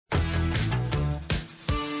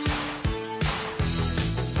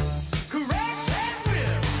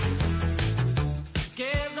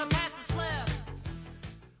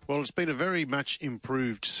Well, it's been a very much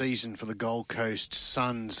improved season for the Gold Coast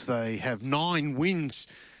Suns. They have 9 wins.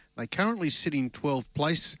 They currently sit in 12th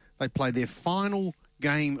place. They play their final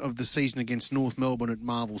game of the season against North Melbourne at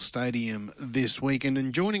Marvel Stadium this weekend.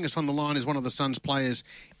 And joining us on the line is one of the Suns players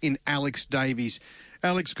in Alex Davies.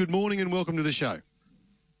 Alex, good morning and welcome to the show.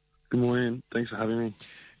 Good morning. Thanks for having me.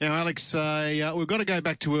 Now, Alex, we've got to go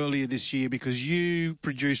back to earlier this year because you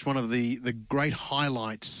produced one of the great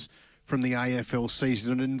highlights from the AFL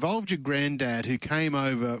season. It involved your granddad who came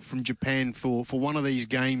over from Japan for one of these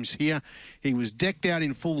games here. He was decked out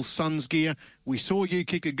in full Suns gear. We saw you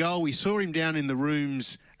kick a goal. We saw him down in the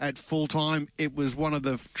rooms at full time. It was one of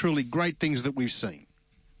the truly great things that we've seen.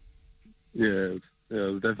 Yeah, it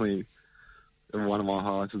was definitely one of my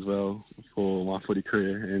highlights as well for my footy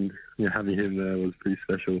career, and having him there was pretty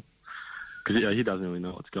special because he doesn't really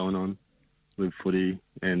know what's going on with footy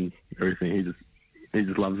and everything. He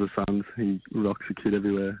just loves the Suns. He rocks the kid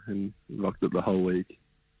everywhere and rocked it the whole week,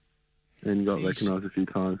 and got recognised a few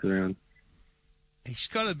times around. He's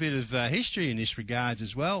got a bit of history in this regard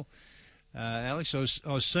as well, Alex. I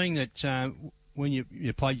was seeing that when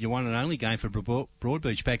you played your one and only game for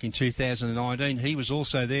Broadbeach back in 2019, he was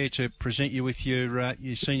also there to present you with your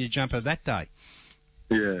senior jumper that day.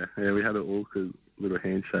 Yeah, we had an awkward little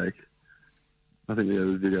handshake. I think there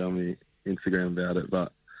was a video on my Instagram about it,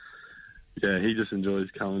 but yeah, he just enjoys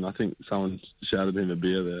coming. I think someone shouted him a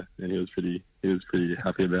beer there, and he was pretty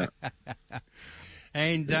happy about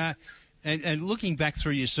it. And looking back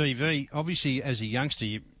through your CV, obviously as a youngster,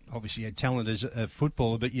 you obviously had talent as a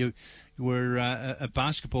footballer, but you were a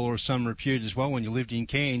basketballer of some repute as well when you lived in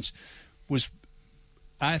Cairns. Was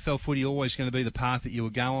AFL footy always going to be the path that you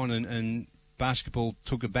would go on, and basketball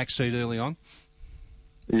took a backseat early on?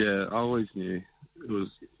 Yeah, I always knew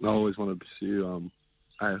I always wanted to pursue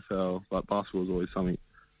AFL, but basketball was always something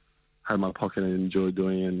I had in my pocket and enjoyed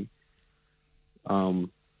doing, and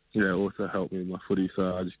it also helped me with my footy,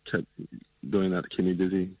 so I just kept doing that to keep me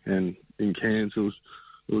busy. And in Cairns, it was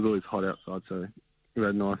always hot outside, so we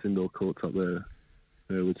had nice indoor courts up there,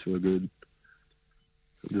 which were good.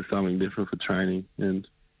 Just something different for training, and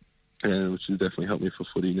which has definitely helped me for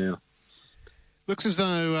footy now. Looks as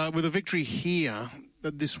though with a victory here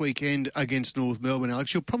this weekend against North Melbourne,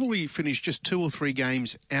 Alex, you'll probably finish just 2 or 3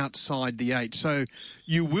 games outside the 8. So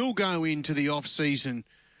you will go into the off-season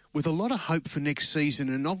with a lot of hope for next season,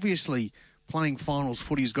 and obviously playing finals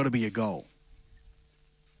footy has got to be a goal.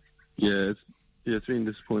 Yeah, it's been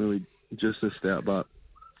disappointing we just missed out, but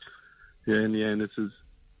in the end, this is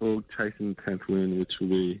all chasing the 10th win, which will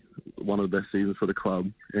be one of the best seasons for the club,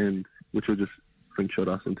 and which will just slingshot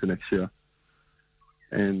us into next year.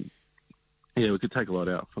 And we could take a lot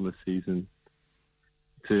out from the season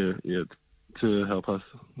to help us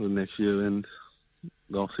with next year, and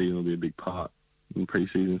the off season will be a big part in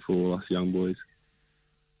pre-season for us young boys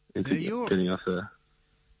into getting us there.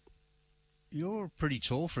 You're pretty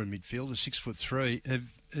tall for a midfielder, 6'3". Have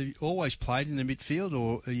you always played in the midfield,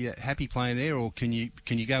 or are you happy playing there, or can you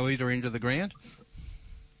go either end of the ground?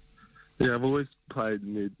 Yeah, I've always played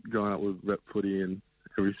mid, growing up with rep footy and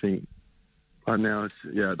everything. But now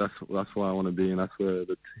that's where I want to be, and that's where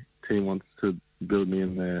the team wants to build me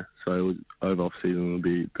in there. So over off season, will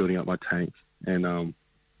be building up my tank and and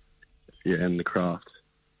the craft.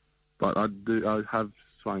 But I have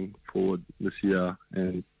swung forward this year,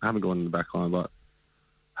 and I haven't gone in the back line, but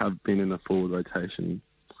have been in the forward rotation.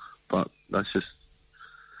 But that's just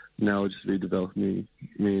now just be developing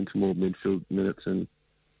me into more midfield minutes and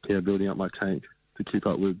building up my tank to keep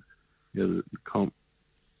up with the comp.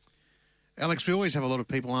 Alex, we always have a lot of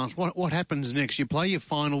people ask, what happens next? You play your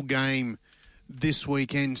final game this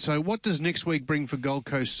weekend. So what does next week bring for Gold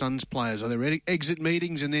Coast Suns players? Are there exit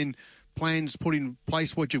meetings and then plans put in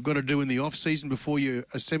place what you've got to do in the off-season before you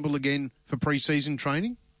assemble again for pre-season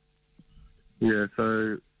training? Yeah,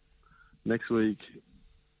 so next week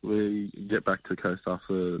we get back to Coast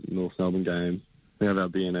after the North Melbourne game. We have our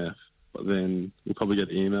BNF, but then we'll probably get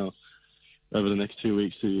an email over the next 2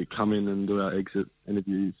 weeks to come in and do our exit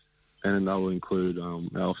interviews. And that will include our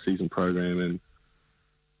off-season program, and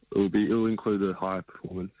it will include the high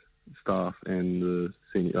performance staff and the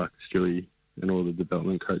senior skilly and all the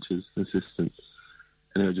development coaches, assistants,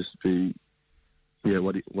 and it'll just be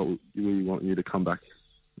what we want you to come back,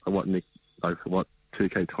 for what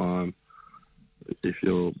 2K time, if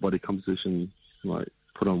your body composition, like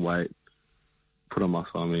put on weight, put on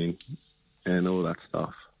muscle, and all that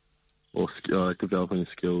stuff, or developing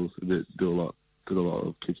skills, do a lot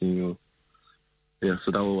of kicking,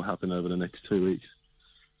 so that will happen over the next 2 weeks.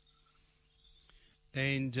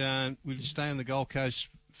 And we'll stay on the Gold Coast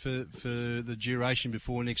for the duration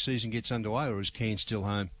before next season gets underway, or is Cairns still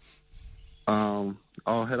home?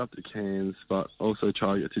 I'll head up to Cairns, but also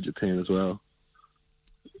try to get to Japan as well.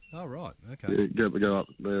 Oh, right. Okay. Yeah, go up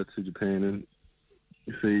there to Japan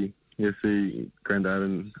and see Granddad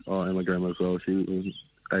and my grandma as well. She was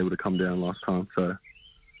able to come down last time, so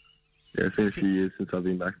yeah, it's been a few years since I've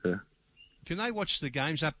been back there. Can they watch the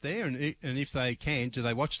games up there? And if they can, do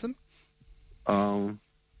they watch them?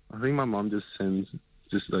 I think my mum just sends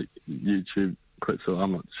like YouTube clips, so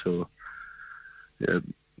I'm not sure. Yeah,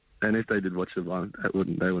 and if they did watch it, they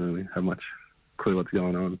wouldn't really have much clue what's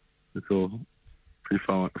going on. It's all pretty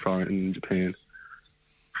far in Japan.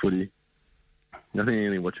 Footy. I think he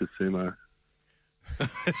only watches sumo.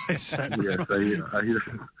 Is that Yeah, right? so he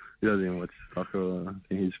doesn't even watch soccer. I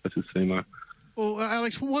think he just watches sumo. Well,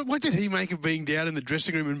 Alex, what did he make of being down in the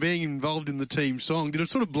dressing room and being involved in the team song? Did it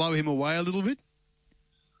sort of blow him away a little bit?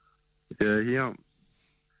 Yeah,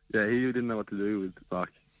 he didn't know what to do with, like,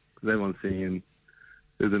 'cause everyone's singing.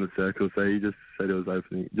 It was in a circle, so he just said it was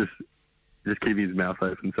opening, just keeping his mouth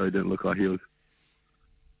open so he didn't look like he was.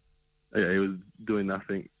 Yeah, he was doing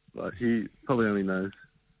nothing. Like, he probably only knows.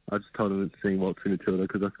 I just told him to sing Waltzing Matilda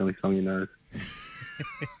because that's the only song he knows.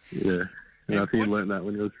 Yeah, and I think he learnt that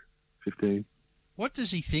when he was 15. What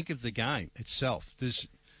does he think of the game itself? Is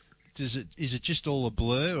it just all a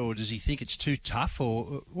blur, or does he think it's too tough,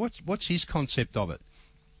 or what's his concept of it?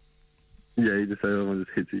 Yeah, he just said everyone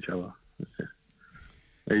just hits each other. Yeah.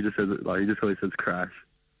 He just says it, like, he just always says crash.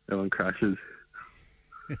 Everyone crashes.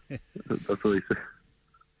 That's what he said.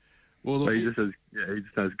 Well, look, But he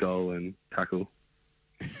just knows goal and tackle.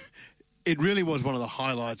 it really was one of the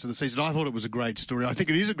highlights of the season. I thought it was a great story. I think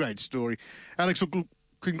it is a great story. Alex, look,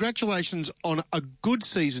 congratulations on a good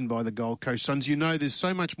season by the Gold Coast Suns. You know there's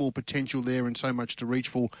so much more potential there and so much to reach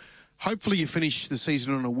for. Hopefully you finish the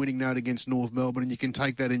season on a winning note against North Melbourne and you can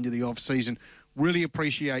take that into the off-season. Really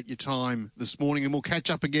appreciate your time this morning, and we'll catch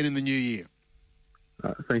up again in the new year.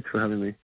 Thanks for having me.